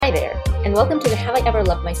and welcome to the Have I Ever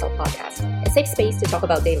Loved Myself podcast, a safe space to talk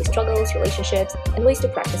about daily struggles, relationships, and ways to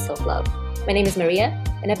practice self-love. My name is Maria,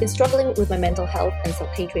 and I've been struggling with my mental health and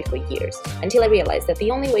self-hatred for years, until I realized that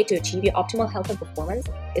the only way to achieve your optimal health and performance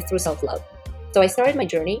is through self-love. So I started my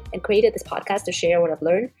journey and created this podcast to share what I've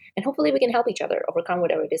learned, and hopefully we can help each other overcome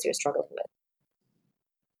whatever it is you're struggling with.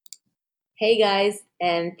 Hey guys,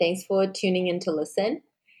 and thanks for tuning in to listen.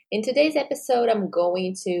 In today's episode, I'm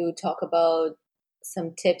going to talk about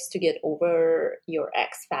some tips to get over your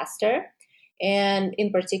ex faster. And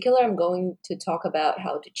in particular, I'm going to talk about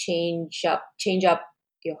how to change up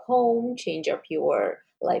your home, change up your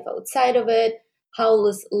life outside of it, how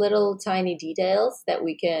those little tiny details that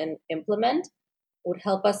we can implement would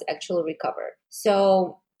help us actually recover.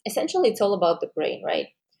 So essentially, it's all about the brain, right?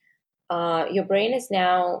 Your brain is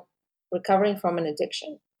now recovering from an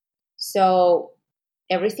addiction. So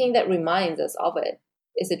everything that reminds us of it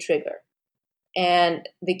is a trigger. And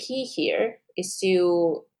the key here is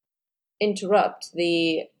to interrupt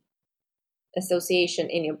the association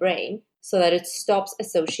in your brain so that it stops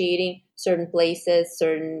associating certain places,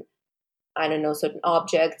 certain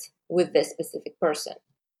objects with this specific person.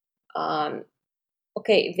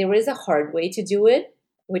 Okay, there is a hard way to do it,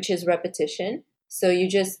 which is repetition. So you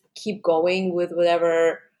just keep going with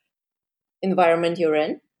whatever environment you're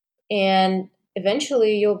in, and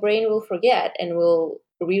eventually your brain will forget and will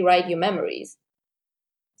rewrite your memories.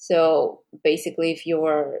 So basically, if you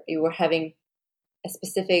were having a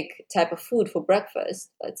specific type of food for breakfast,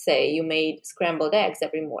 let's say you made scrambled eggs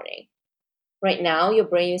every morning. Right now, your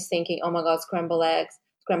brain is thinking, oh my God, scrambled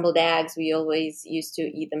eggs, we always used to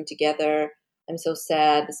eat them together. I'm so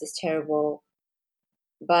sad, this is terrible.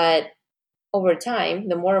 But over time,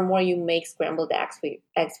 the more and more you make scrambled eggs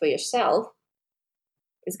for yourself,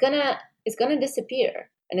 it's gonna disappear,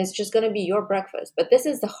 and it's just gonna be your breakfast. But this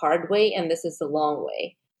is the hard way, and this is the long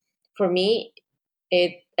way. For me,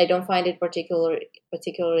 I don't find it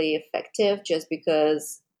particularly effective, just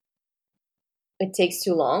because it takes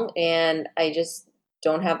too long, and I just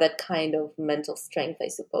don't have that kind of mental strength, I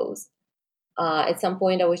suppose. At some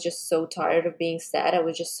point, I was just so tired of being sad. I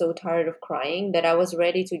was just so tired of crying that I was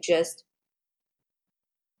ready to just,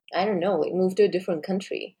 move to a different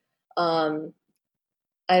country. I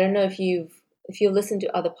don't know if you listen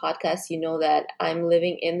to other podcasts, you know that I'm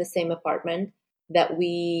living in the same apartment that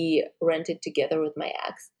we rented together with my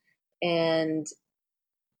ex. And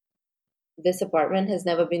this apartment has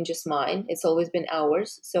never been just mine. It's always been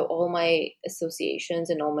ours. So all my associations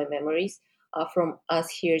and all my memories are from us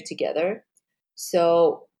here together.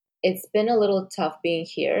 So it's been a little tough being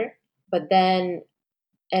here. And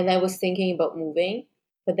I was thinking about moving,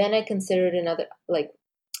 but then I considered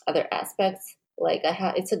other aspects.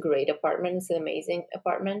 It's a great apartment. It's an amazing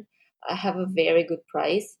apartment. I have a very good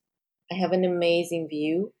price. I have an amazing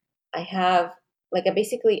view. I'm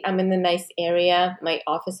in a nice area. My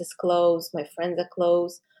office is close. My friends are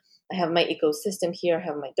close. I have my ecosystem here. I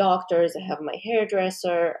have my doctors. I have my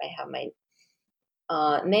hairdresser. I have my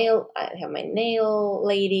nail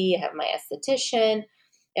lady. I have my esthetician.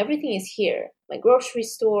 Everything is here. My grocery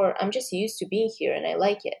store. I'm just used to being here, and I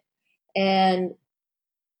like it. And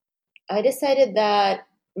I decided that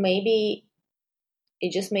maybe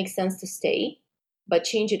it just makes sense to stay, but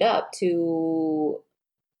change it up to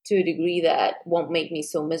a degree that won't make me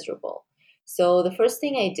so miserable. So the first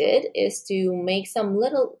thing I did is to make some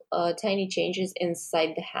little tiny changes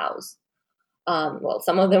inside the house.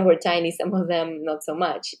 Some of them were tiny, some of them not so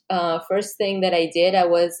much. First thing that I did,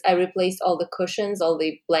 I replaced all the cushions, all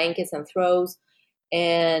the blankets and throws,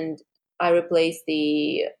 and I replaced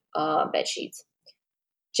the bed sheets.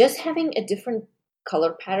 Just having a different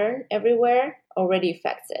color pattern everywhere already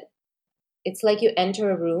affects it. It's like you enter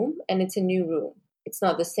a room and it's a new room. It's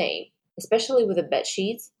not the same, especially with the bed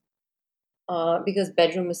sheets, because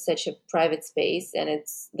bedroom is such a private space, and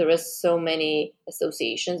there are so many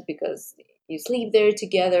associations because you sleep there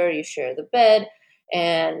together, you share the bed,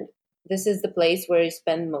 and this is the place where you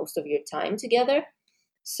spend most of your time together.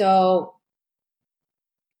 So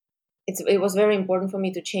it was very important for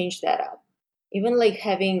me to change that up. Even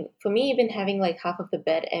having half of the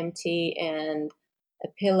bed empty and a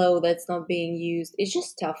pillow that's not being used, it's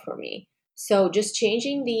just tough for me. So just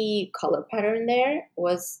changing the color pattern there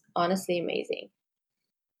was honestly amazing.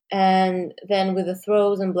 And then with the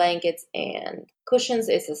throws and blankets and cushions,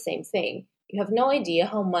 it's the same thing. You have no idea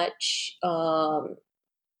how much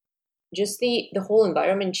just the whole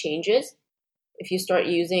environment changes if you start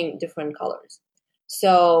using different colors.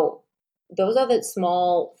 So those are the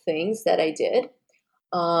small things that I did.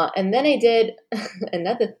 And then I did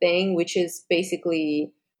another thing, which is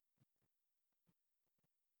basically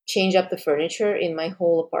change up the furniture in my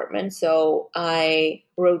whole apartment. So I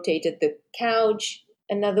rotated the couch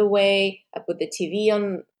another way. I put the TV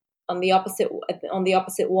on the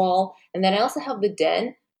opposite wall, and then I also have the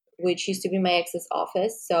den, which used to be my ex's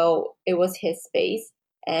office. So it was his space,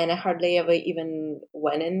 and I hardly ever even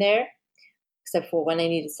went in there, except for when I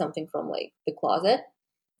needed something from like the closet.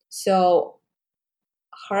 So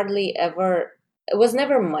hardly ever, it was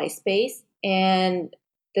never my space, and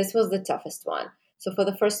this was the toughest one. So for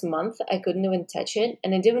the first month, I couldn't even touch it,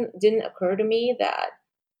 and it didn't occur to me that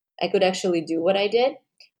I could actually do what I did.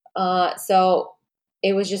 So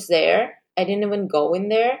it was just there. I didn't even go in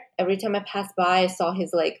there. Every time I passed by, I saw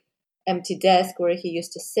his like empty desk where he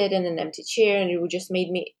used to sit in an empty chair, and it would just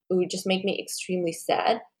make me extremely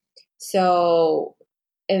sad. So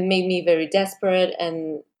it made me very desperate,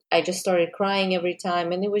 and I just started crying every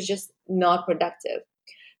time, and it was just not productive.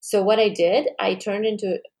 So what I did, turned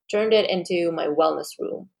it into my wellness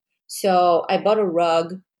room. So I bought a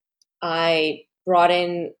rug. I brought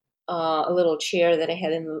in a little chair that I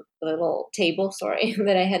had in a little table, sorry,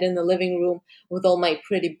 that I had in the living room with all my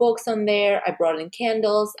pretty books on there. I brought in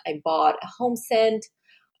candles. I bought a home scent.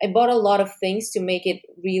 I bought a lot of things to make it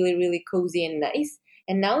really, really cozy and nice.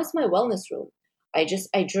 And now it's my wellness room. I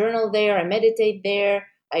journal there. I meditate there.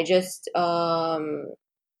 I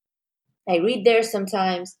read there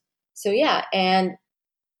sometimes. So yeah, and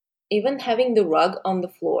even having the rug on the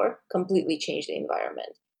floor completely changed the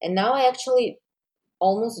environment. And now I actually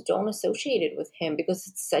almost don't associate it with him because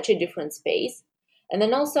it's such a different space. And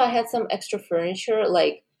then also I had some extra furniture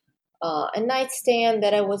like a nightstand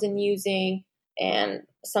that I wasn't using and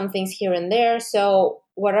some things here and there. So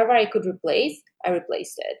whatever I could replace, I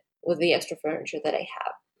replaced it with the extra furniture that I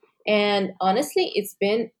have. And honestly, it's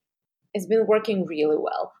been working really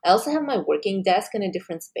well. I also have my working desk in a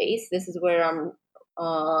different space. This is where I'm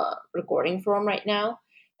recording from right now.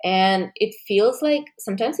 And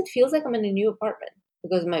sometimes it feels like I'm in a new apartment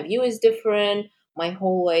because my view is different. My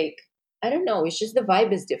whole, like, I don't know, it's just the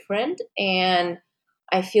vibe is different. And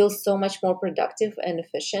I feel so much more productive and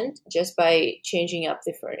efficient just by changing up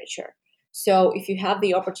the furniture. So if you have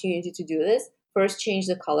the opportunity to do this, first change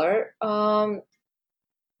the color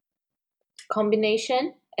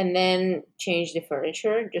combination and then change the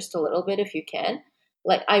furniture just a little bit if you can.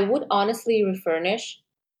 Like I would honestly refurnish,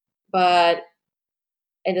 but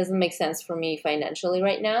it doesn't make sense for me financially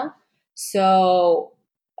right now. So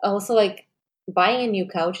also like buying a new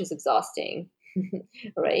couch is exhausting,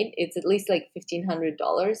 right? It's at least like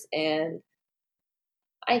 $1,500, and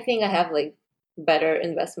I think I have like better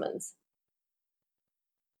investments.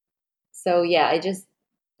 So yeah, I just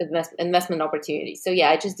investment opportunities. So yeah,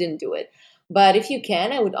 I just didn't do it. But if you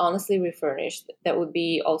can, I would honestly refurnish. That would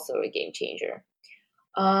be also a game changer.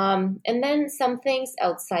 And then some things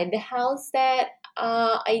outside the house that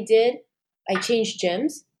I did. I changed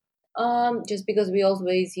gyms just because we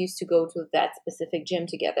always used to go to that specific gym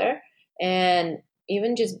together. And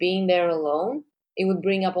even just being there alone, it would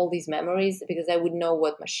bring up all these memories because I would know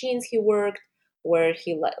what machines he worked,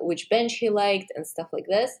 which bench he liked, and stuff like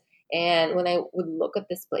this. And when I would look at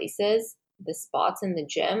these places, the spots in the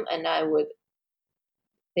gym, and I would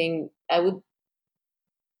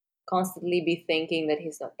constantly be thinking that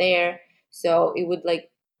he's not there. So it would like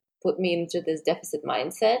put me into this deficit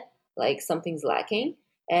mindset, like something's lacking.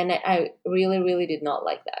 And I really, really did not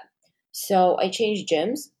like that. So I changed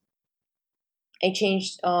gyms. I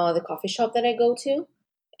changed the coffee shop that I go to.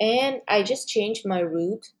 And I just changed my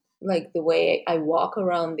route, like the way I walk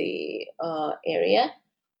around the area.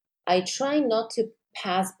 I try not to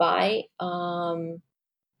pass by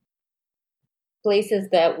places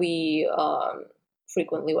that we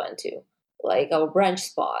frequently went to, like our brunch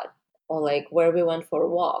spot or like where we went for a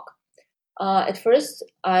walk. At first,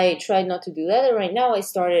 I tried not to do that, and right now I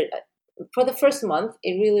started. For the first month,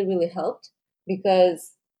 it really, really helped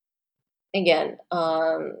because, again,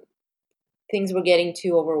 things were getting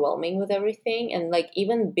too overwhelming with everything, and like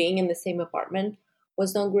even being in the same apartment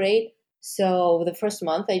was not great. So the first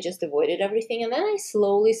month, I just avoided everything, and then I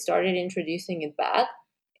slowly started introducing it back,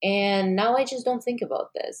 and now I just don't think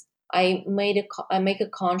about this. I make a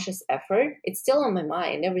conscious effort. It's still on my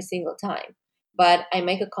mind every single time, but I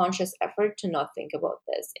make a conscious effort to not think about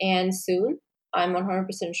this. And soon, I'm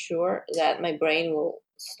 100% sure that my brain will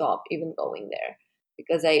stop even going there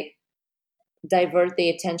because I divert the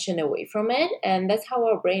attention away from it. And that's how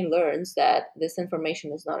our brain learns that this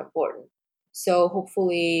information is not important. So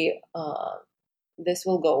hopefully, this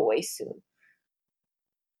will go away soon.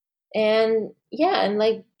 And yeah, and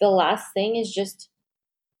like the last thing is just,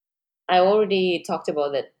 I already talked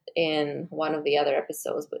about it in one of the other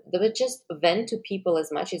episodes, but just vent to people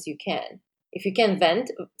as much as you can. If you can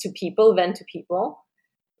vent to people, vent to people.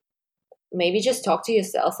 Maybe just talk to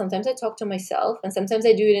yourself. Sometimes I talk to myself, and sometimes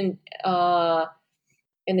I do it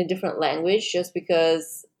in a different language, just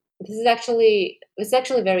because it's actually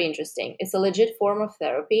very interesting. It's a legit form of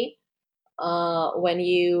therapy. When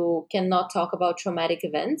you cannot talk about traumatic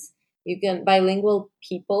events, bilingual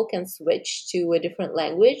people can switch to a different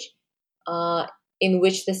language in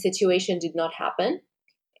which the situation did not happen.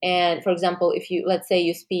 And for example, let's say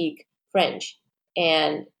you speak French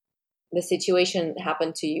and the situation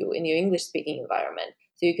happened to you in your English speaking environment.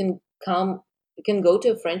 So you can go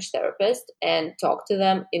to a French therapist and talk to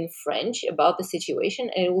them in French about the situation,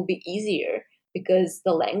 and it will be easier because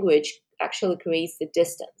the language actually creates the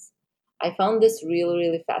distance. I found this really,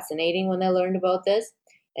 really fascinating when I learned about this,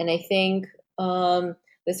 and I think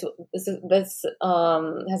this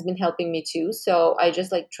has been helping me too. So I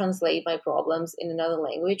just like translate my problems in another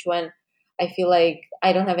language when I feel like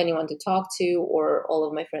I don't have anyone to talk to, or all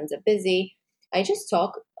of my friends are busy. I just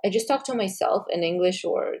talk to myself in English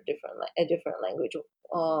or a different language,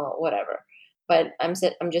 whatever. But I'm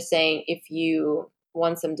just saying, if you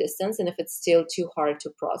want some distance and if it's still too hard to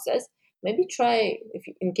process, maybe try,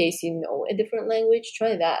 in case you know a different language,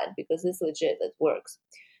 try that, because it's legit, it works.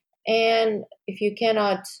 And if you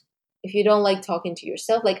don't like talking to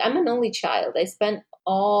yourself, like I'm an only child. I spent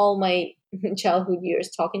all my childhood years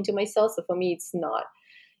talking to myself. So for me, it's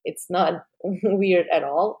not weird at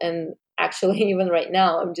all. And actually, even right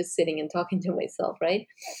now, I'm just sitting and talking to myself, right?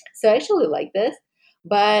 So I actually like this.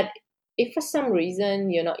 But if for some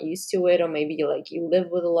reason you're not used to it, or maybe you live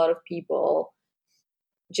with a lot of people,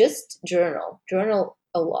 just journal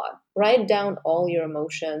a lot. Write down all your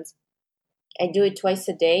emotions. I do it twice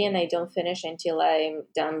a day, and I don't finish until I'm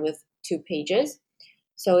done with 2 pages.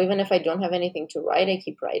 So even if I don't have anything to write, I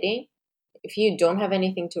keep writing. If you don't have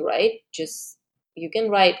anything to write, you can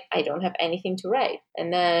write, I don't have anything to write.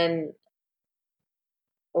 And then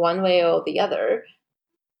one way or the other,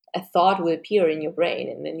 a thought will appear in your brain,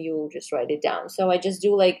 and then you'll just write it down. So I just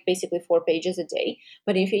do basically 4 pages a day.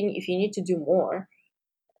 But if you need to do more,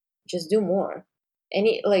 just do more.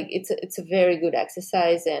 It's a very good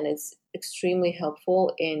exercise, and it's extremely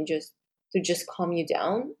helpful in just calm you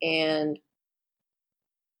down. And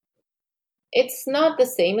it's not the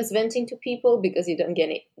same as venting to people because you don't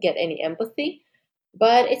get any empathy,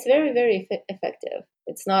 but it's very, very effective.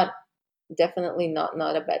 It's definitely not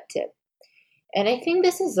a bad tip. And I think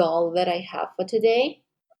this is all that I have for today.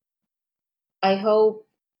 I hope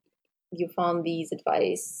you found these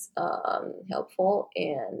advice helpful,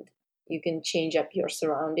 and you can change up your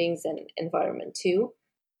surroundings and environment too,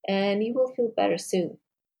 and you will feel better soon.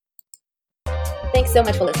 Thanks so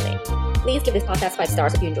much for listening. Please give this podcast 5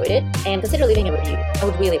 stars if you enjoyed it, and consider leaving a review. I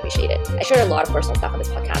would really appreciate it. I share a lot of personal stuff on this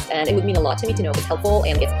podcast, and it would mean a lot to me to know if it's helpful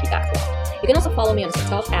and get some feedback as well. You can also follow me on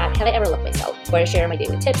TikTok at Have I Ever Loved Myself, where I share my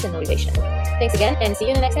daily tips and motivation. Thanks again, and see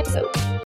you in the next episode.